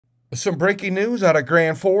Some breaking news out of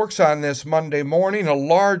Grand Forks on this Monday morning. A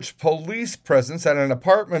large police presence at an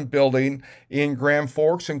apartment building in Grand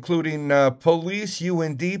Forks, including police,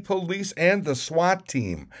 UND police, and the SWAT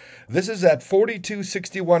team. This is at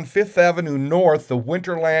 4261 Fifth Avenue North, the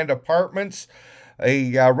Winterland Apartments.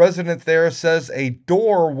 A resident there says a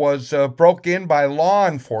door was broke in by law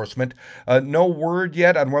enforcement. No word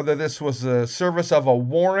yet on whether this was the service of a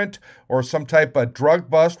warrant or some type of drug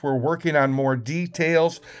bust. We're working on more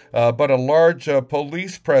details, but a large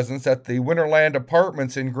police presence at the Winterland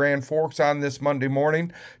Apartments in Grand Forks on this Monday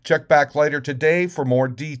morning. Check back later today for more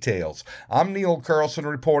details. I'm Neil Carlson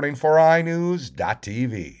reporting for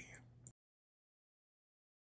iNewZ.TV.